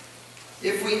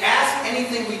 If we ask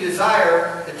anything we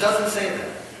desire, it doesn't say that.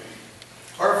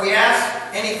 Or if we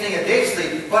ask anything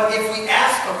audaciously, but if we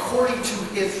ask according to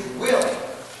His will.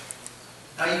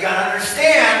 Now you got to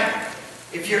understand,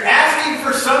 if you're asking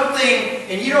for something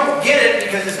and you don't get it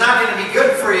because it's not going to be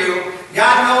good for you,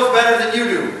 God knows better than you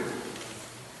do.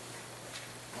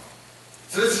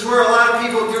 So this is where a lot of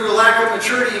people, due to lack of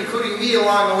maturity, including me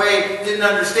along the way, didn't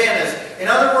understand this. In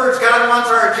other words, God wants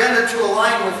our agenda to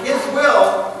align with His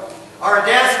will. Our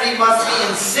audacity must be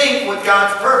in sync with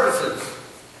God's purposes.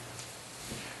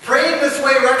 Praying this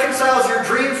way reconciles your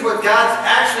dreams with God's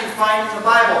actually find in the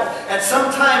Bible. At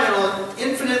some time, it will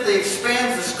infinitely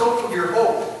expand the scope of your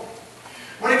hope.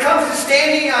 When it comes to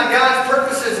standing on God's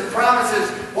purposes and promises,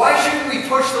 why shouldn't we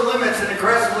push the limits and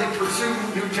aggressively pursue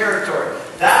new territory?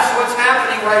 That's what's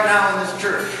happening right now in this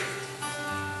church.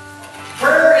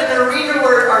 Prayer in the arena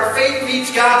where our faith meets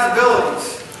God's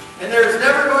abilities. And there's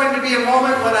never going to be a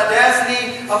moment when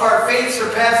audacity of our faith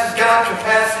surpasses God's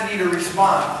capacity to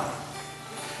respond.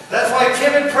 That's why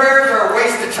timid prayers are a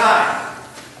waste of time.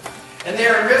 And they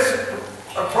are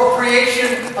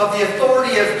misappropriation of the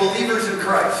authority as believers in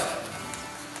Christ.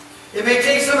 It may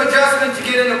take some adjustment to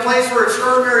get in a place where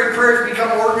extraordinary prayers become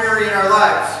ordinary in our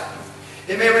lives.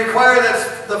 It may require us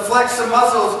to flex some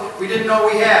muscles we didn't know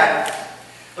we had.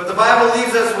 But the Bible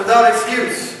leaves us without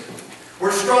excuse.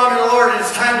 We're strong in the Lord, and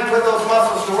it's time to put those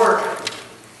muscles to work.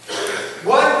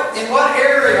 In what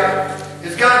area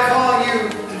is God calling you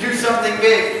to do something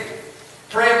big?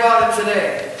 Pray about it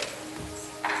today.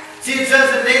 See, it says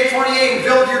in day 28,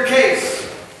 build your case.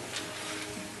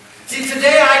 See,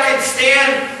 today I can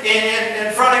stand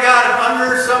in front of God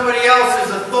under somebody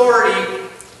else's authority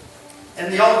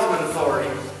and the ultimate authority.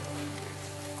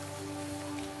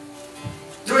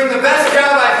 Doing the best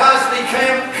job I possibly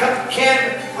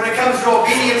can when it comes to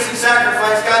obedience and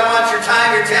sacrifice. God wants your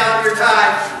time, your talent, your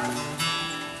tithe.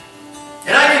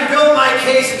 And I can build my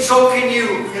case, and so can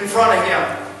you, in front of Him.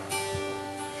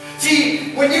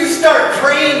 See, when you start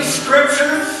praying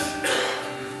scriptures,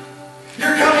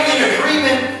 you're coming in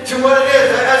agreement to what it is.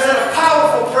 I said a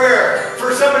powerful prayer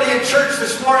for somebody in church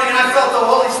this morning, and I felt the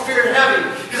Holy Spirit heavy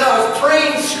because I was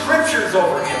praying scriptures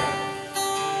over him.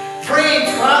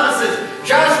 Praying promises.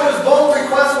 Joshua's bold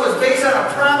request was based on a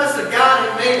promise that God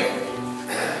had made him.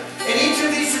 In each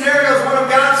of these scenarios, one of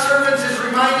God's servants is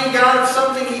reminding God of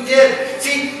something He did.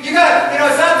 See, it's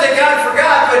not that God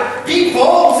forgot, but be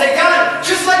bold and say, God,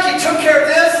 just like You took care of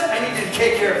this, I need You to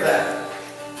take care of that.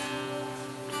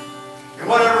 And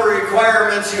whatever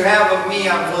requirements You have of me,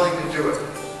 I'm willing to do it.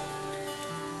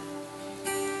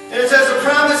 And it says the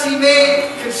promise He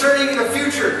made concerning the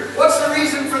future. What's the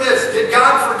reason for this? Did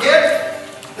God forget?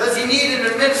 Does He need an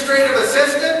administrative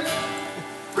assistant?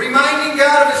 Reminding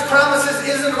God of His promises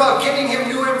isn't about giving Him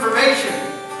new information.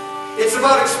 It's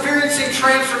about experiencing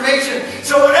transformation.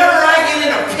 So whenever I get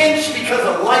in a pinch because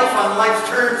of life on life's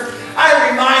terms,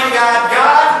 I remind God,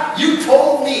 God, You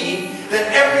told me that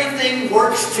everything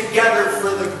works together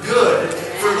for the good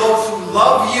for those who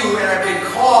love You and have been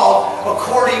called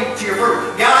according to Your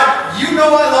word. God, You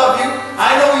know I love You.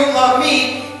 I know You love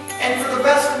me. And for the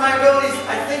best of my abilities,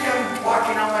 I think I'm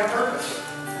walking on my purpose.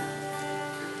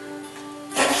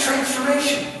 That's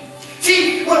transformation.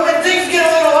 See, when things get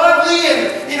a little ugly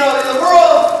and, the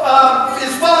world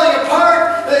is falling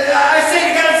apart, I say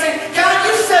to God,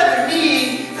 You said to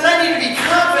me that I need to be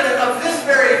confident of this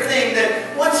very thing,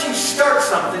 that once You start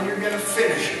something, You're going to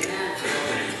finish it.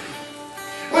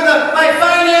 When my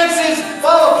finances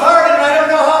fall apart and I don't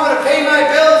know how I'm going to pay my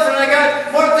bills and I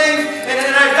got more things and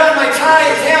I've done my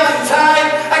talent and tithe,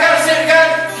 I got to say to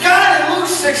God, in Luke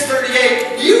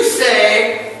 6:38, You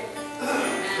say,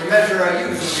 the measure I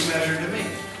use will be measured to me.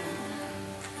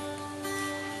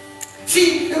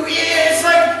 See, it's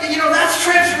like, that's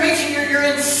transformation. You're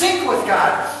in sync with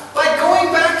God. By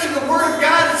going back to the Word of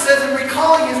God, it says, and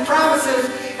recalling His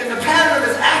promises and the pattern of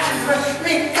His actions.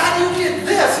 God, You did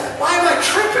this. Why am I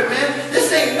tripping, man?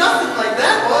 This ain't nothing like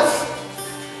that was.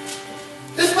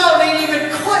 This mountain ain't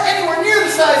even quite anywhere near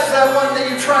the size of that one that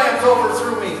You triumphed over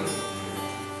through me.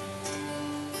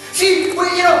 See,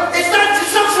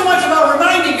 it's not so much about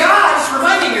reminding God, it's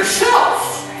reminding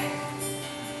yourself.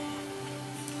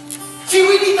 See,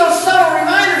 we need those subtle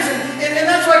reminders, and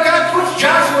that's why God puts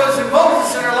Joshua's and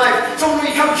Moses in our life. So when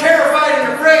we become terrified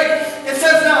and afraid, it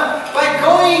says now, by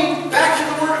going back to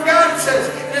the Word of God, it says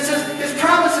His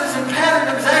promises and pattern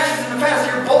of His actions in the past,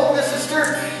 your boldness is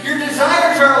stirred. Your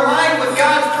desires are aligned with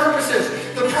God's purposes.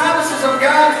 The promises of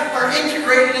God are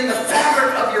integrated in the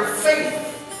fabric of your faith.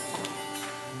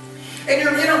 And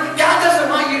God doesn't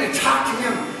want you to talk to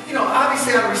Him,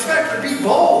 obviously out of respect, but be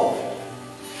bold.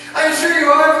 I assure you,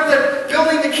 however, that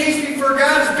building the case before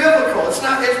God is biblical. It's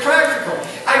practical.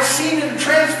 I've seen it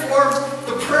transform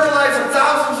the prayer lives of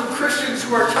thousands of Christians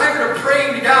who are tired of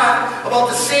praying to God about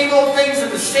the same old things in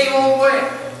the same old way.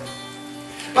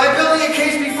 By building a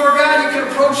case before God, you can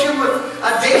approach Him with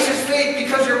audacious faith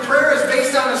because your prayer is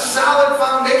based on a solid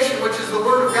foundation, which is the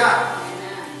Word of God.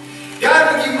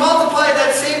 God, would You multiply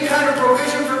that same kind of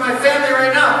provision for my family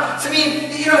right now? So,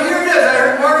 here it is. I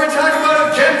heard Morgan talk about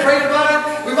it. Jen prayed about it.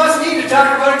 We must need to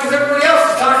talk about it because everybody else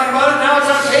is talking about it. Now it's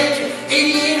on page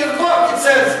 88 of the book. It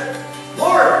says,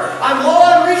 Lord, I'm low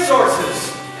on resources.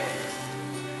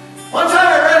 One time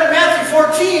I read in Matthew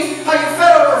 14 how You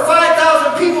fed over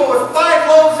 5,000 people with 5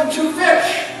 loaves and 2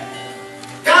 fish.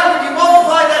 God, would You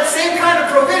multiply that same kind of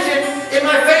provision in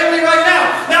my family right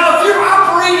now? Now, if you're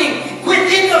operating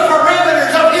within the parameters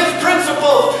of His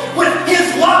principles, with His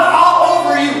love all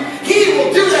over you, He will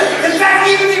do that. In fact,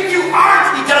 even if you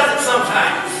aren't, He does it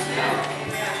sometimes.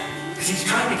 Because He's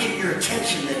trying to get your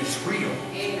attention that He's real.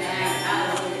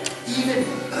 Even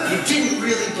you didn't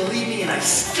really believe me and I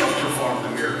still performed the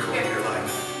miracle in your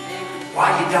life.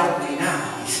 Why you doubt me now,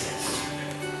 He says.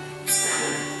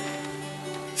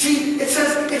 See, it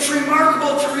says it's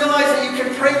remarkable to realize that you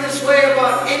can pray this way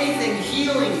about anything: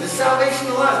 healing, the salvation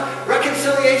of the lost,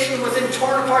 reconciliation within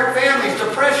torn apart families,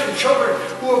 depression, children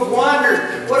who have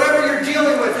wandered, whatever you're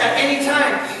dealing with at any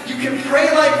time. You can pray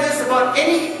like this about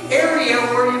any area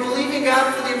where you believe in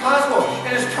God for the impossible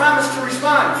and His promise to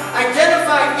respond.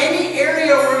 Identify any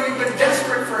area where you've been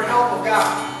desperate for help of God.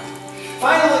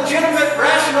 Find a legitimate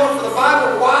rationale for the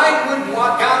Bible. Why would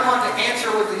God want to answer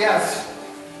with a yes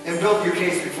and build your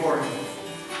case before Him?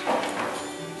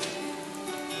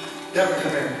 Devin,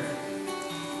 come here.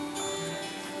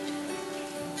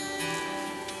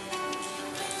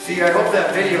 See, I hope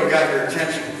that video got your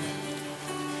attention.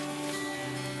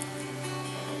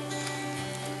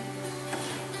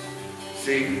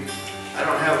 See, I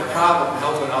don't have a problem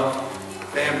helping out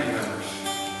family members.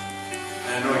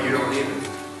 And I know you don't either.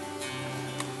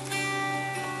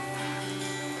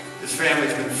 This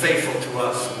family's been faithful to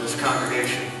us in this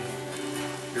congregation.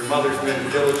 Your mother's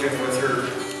been diligent with her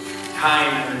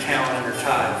time and her talent and her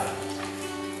tithe.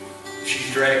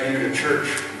 She's dragged you to church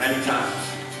many times.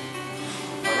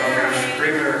 I don't know if you're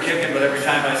screaming or kicking, but every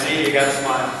time I see you, you got to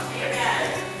smile.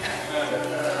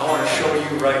 I want to show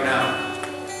you right now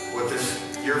what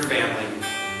your family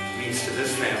means to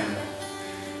this family.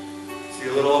 See,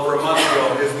 a little over a month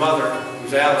ago, his mother,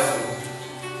 who's Allison,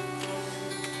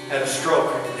 had a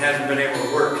stroke and hasn't been able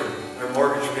to work, and their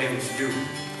mortgage payment's due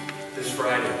this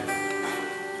Friday.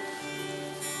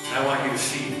 And I want you to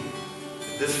see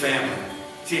this family.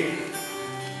 See,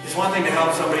 it's one thing to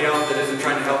help somebody else that isn't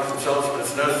trying to help themselves, but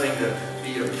it's another thing to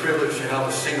be a privilege to help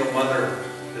a single mother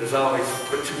that has always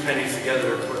put 2 pennies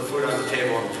together to put food on the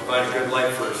table and provide a good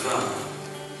life for her son.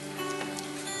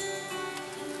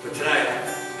 But tonight,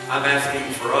 I'm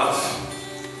asking for us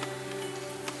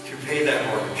to pay that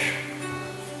mortgage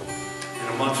in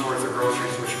a month's worth of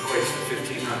groceries, which equates to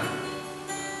 $1,500.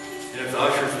 And if the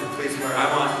ushers would please come here, I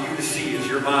want you to see, as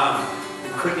your mom,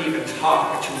 who couldn't even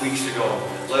talk 2 weeks ago,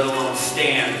 let alone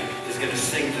stand, is going to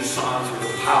sing the songs with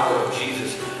the power of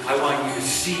Jesus. I want you to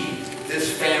see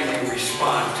this family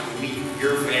respond to meet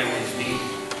your family's need.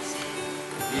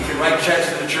 You can write checks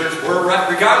to the church.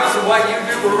 Regardless of what you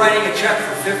do, we're writing a check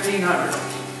for $1,500.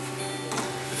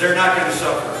 Because they're not going to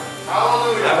suffer.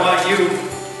 Hallelujah. I want you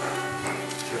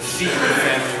to see your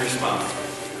family respond.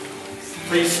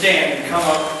 Please stand and come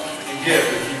up and give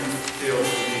if you feel the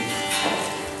need.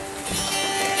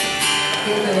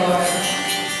 Thank the Lord.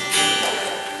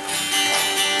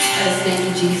 Let us thank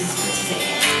you, Jesus, for today.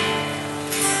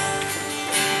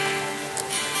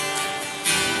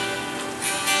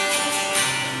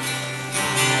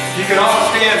 You can all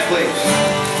stand, please.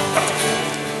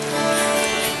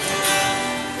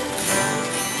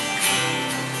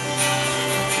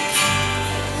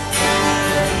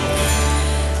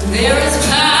 There is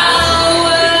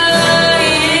power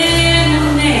in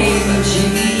the name of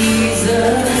Jesus.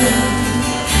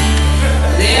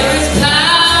 There is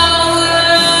power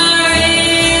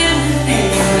in the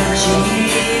name of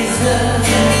Jesus.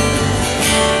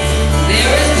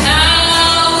 There is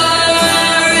power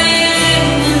in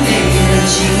the name of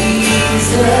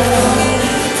Jesus.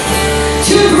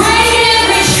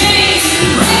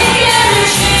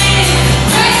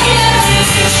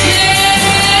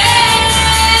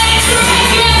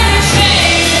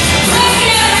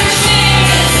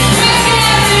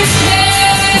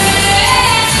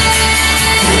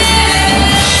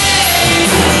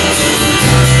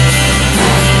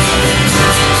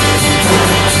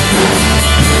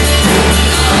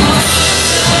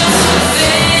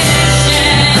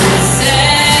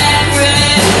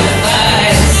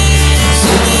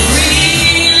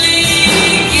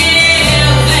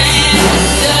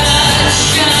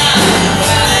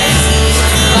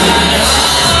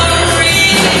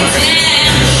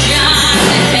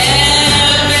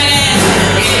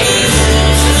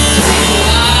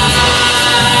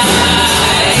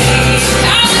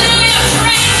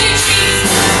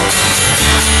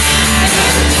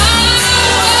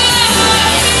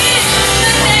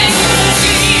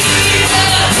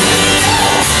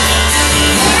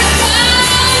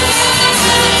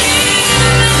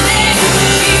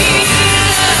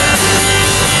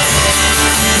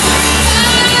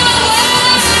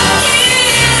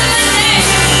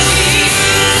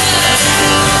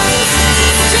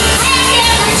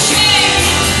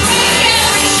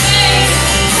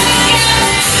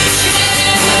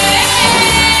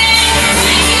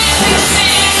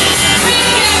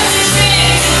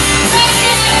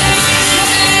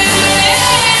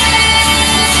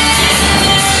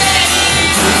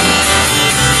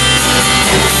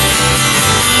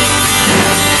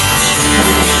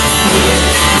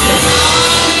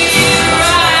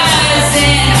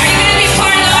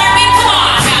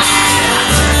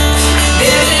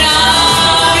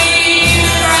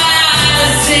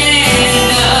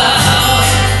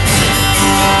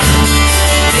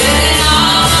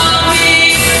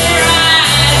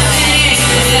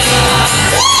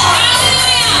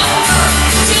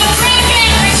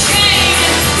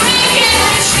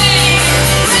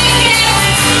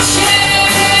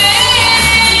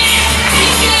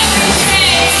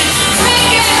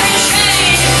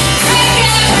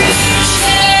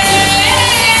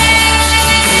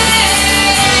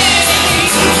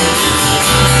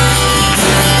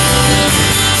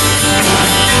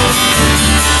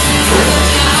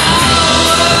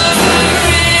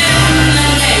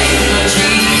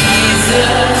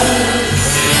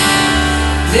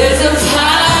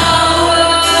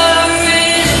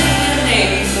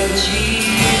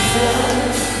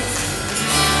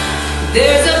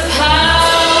 There's a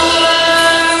power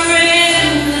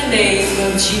in the name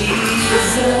of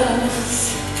Jesus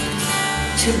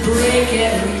to break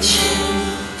every chain,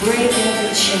 break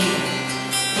every chain,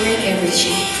 break every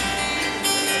chain.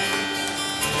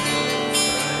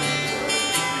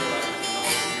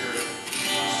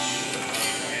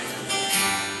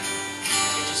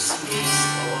 It just means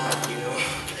a lot, you know.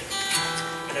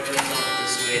 I never felt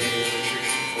this way to go to church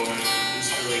before.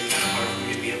 It's really kind of hard for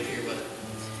me to be up here, but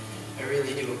I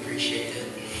really do appreciate it.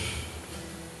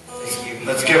 Thank you.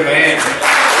 Let's give him a hand.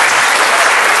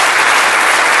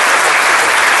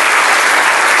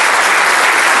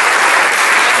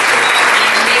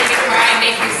 Make me cry,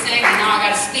 make me sing, and now I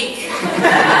gotta speak.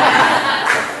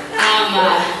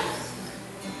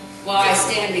 Well, I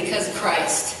stand because of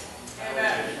Christ.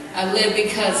 I live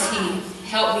because He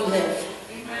helped me live.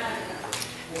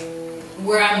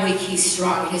 Where I'm weak, He's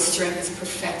strong. His strength is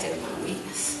perfected in my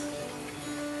weakness.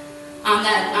 On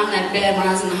that bed when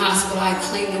I was in the hospital, I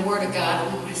claimed the Word of God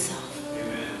over myself.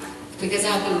 Because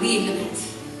I believe in it.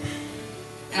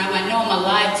 And I know I'm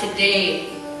alive today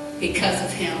because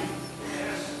of Him.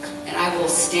 And I will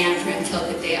stand for Him till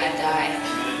the day I die.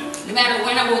 No matter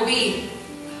when it will be.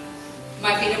 It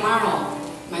might be tomorrow.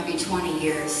 It might be 20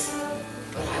 years.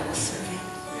 But I will serve Him.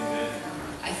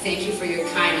 I thank you for your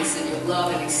kindness and your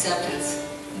love and acceptance.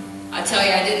 I tell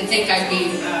you, I didn't think I'd be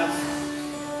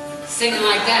singing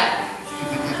like that.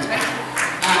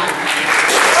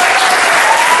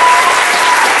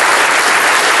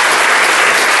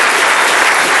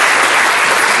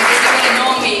 Because you would have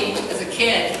known me as a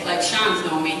kid, like Sean's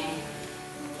known me.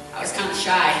 I was kind of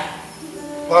shy.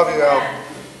 Love you, Al.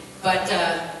 But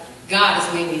God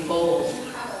has made me bold.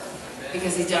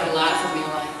 Because He's done a lot for me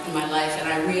in my life, and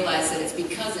I realize that it's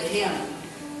because of Him.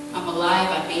 I'm alive,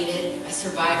 I made it, I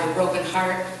survived a broken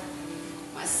heart.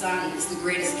 My son is the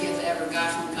greatest gift I ever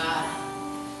got from God,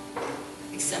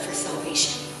 except for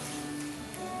salvation.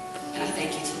 And I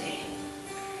thank you today.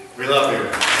 We love you.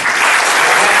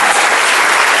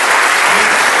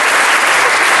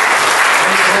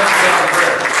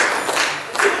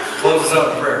 Close us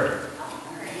out in prayer.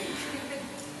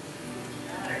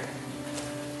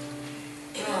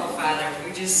 Oh, Father,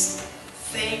 we just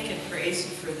thank and praise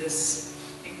you for this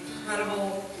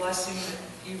incredible blessing that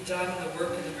you've done, the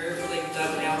work and the miracle that you've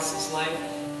done in Alice's life.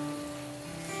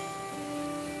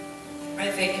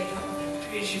 I thank and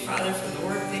praise you, Father, for the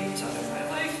work that you've done in my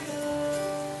life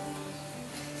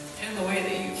and the way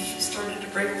that you've started to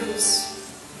break those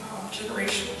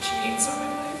generational chains on my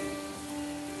life.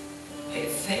 I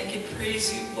thank and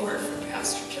praise you, Lord, for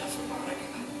Pastor Jeff and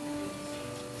Monica,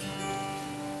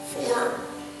 for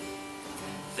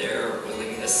their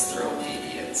willingness, their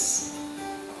obedience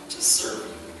to serve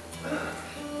you.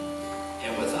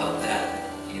 And without that,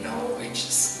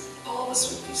 all of us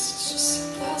would be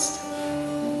just blessed.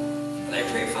 And I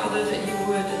pray, Father, that you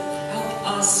would help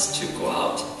us to go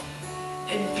out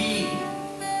and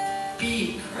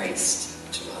be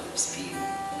Christ to others. Be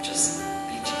Jesus.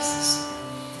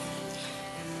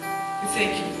 We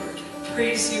thank you, Lord.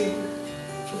 Praise you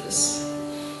for this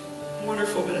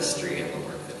wonderful ministry and the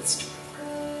work that it's doing,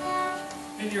 Lord.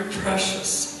 In your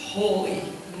precious, holy,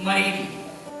 mighty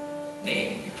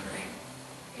name we pray.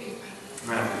 Amen.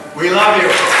 Amen. We love you.